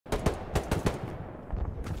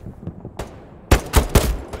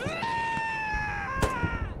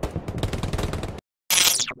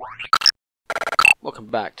Welcome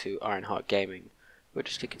back to IronHeart Gaming. We're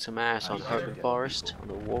just kicking some ass on Hurtgen Forest on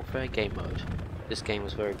the Warfare game mode. This game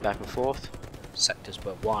was very back and forth. Sectors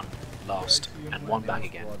were won, lost, and won back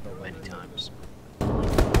again many times.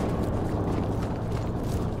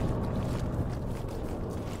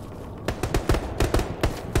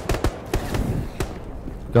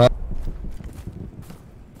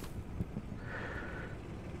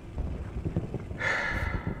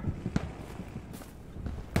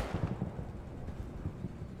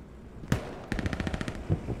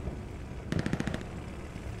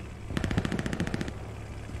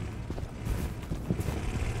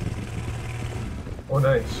 Oh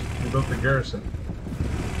nice, you built the garrison.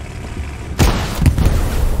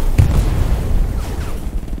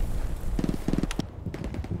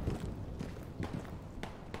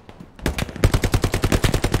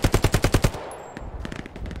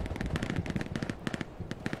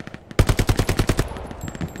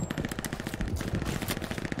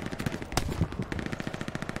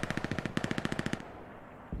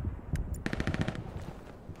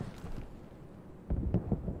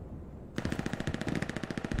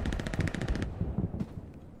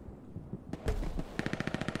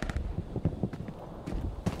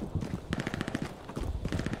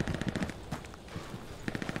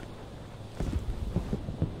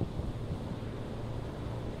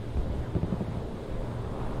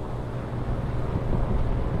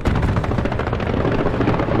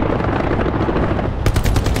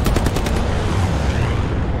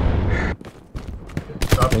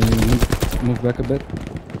 Can you move back a bit?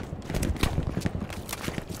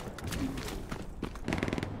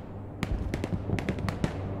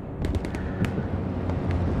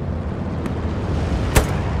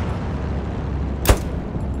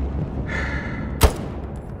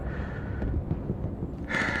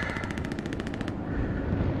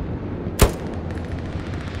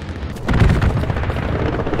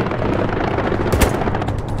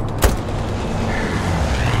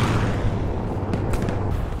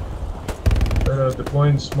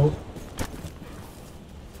 Deploying smoke.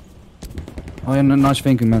 Oh yeah, nice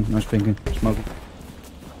thinking, man. Nice thinking. Smoking.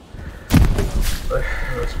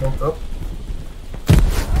 Right, smoked up.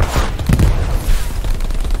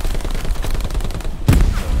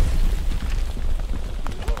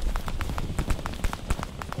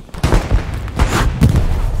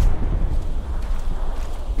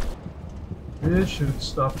 This should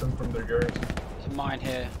stop them from their garrison. There's a mine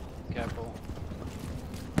here. Careful.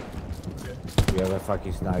 Okay. We have a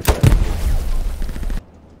fucking sniper.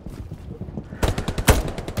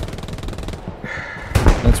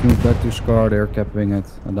 Let's move back to Scar. They're capping it.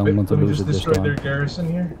 I don't want to Let me lose just it this destroy time. their garrison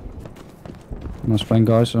here. Nice fine,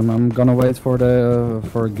 guys. I'm gonna wait for the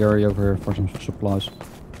for Gary over here for some supplies.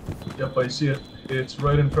 Yep, I see it. It's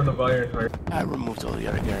right in front of IronHeart. I removed all the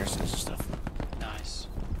other garrisons and stuff. Nice.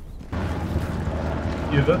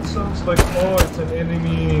 Yeah, that sounds like, oh, it's an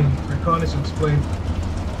enemy reconnaissance plane.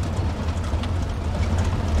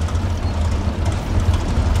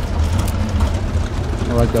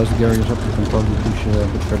 Alright, guys, the Gary is up. We can probably push a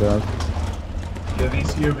bit further out. Yeah, they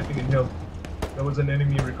see everything in hill. That was an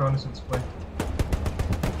enemy reconnaissance plane.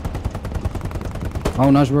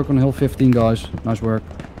 Oh, nice work on hill 15, guys. Nice work.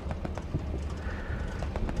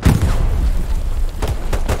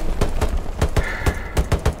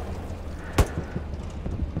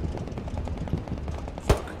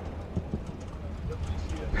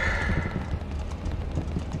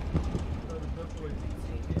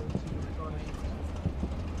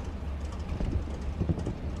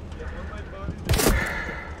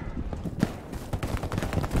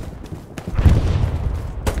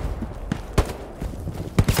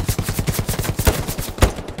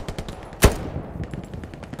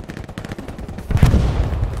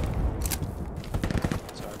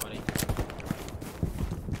 Sorry, buddy.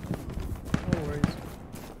 No worries.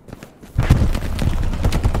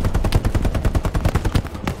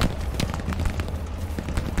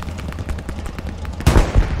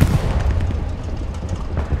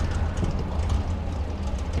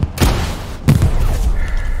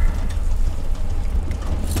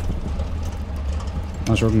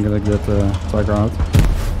 Nice work on getting that tiger out.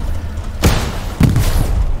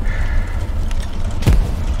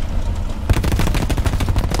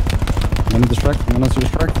 I'm gonna distract. I'm gonna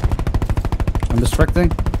distract. I'm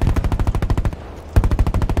distracting.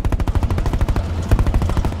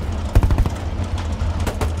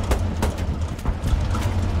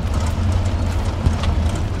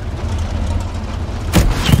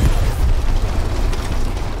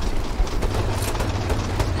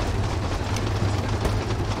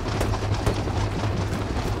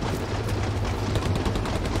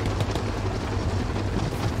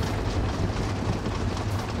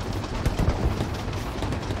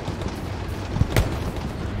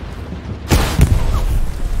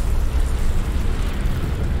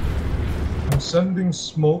 sending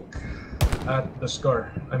smoke at the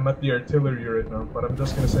Scar. I'm at the artillery right now, but I'm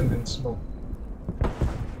just gonna send in smoke.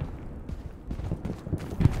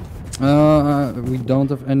 We don't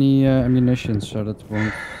have any ammunition, so that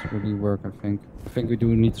won't really work, I think. I think we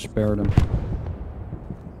do need to spare them.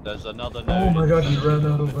 There's another Oh node my in god, we ran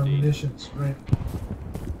position out of 15. ammunitions, right.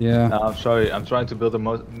 Yeah. No, I'm sorry, I'm trying to build the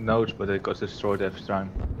nodes, but it got destroyed every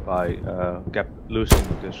time by kept losing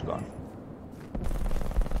this gun.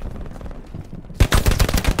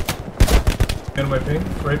 And my ping,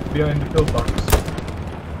 right behind the pillbox.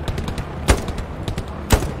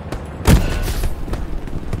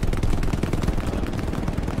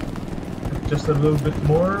 Just a little bit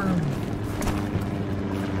more.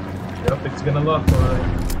 Yep, it's gonna lock, alright.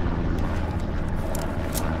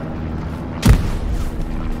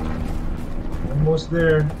 Almost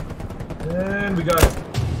there. And we got it.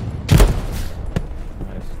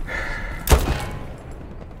 Nice.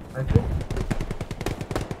 I think.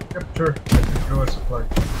 Yep, sure. I can throw a supply.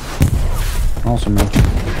 Awesome, man.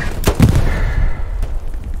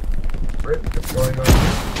 Right, keep going on.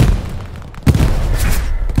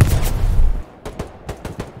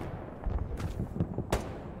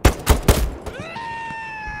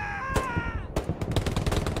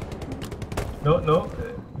 No,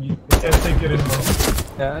 you can't take it anymore.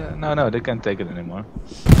 Yeah, no, they can't take it anymore.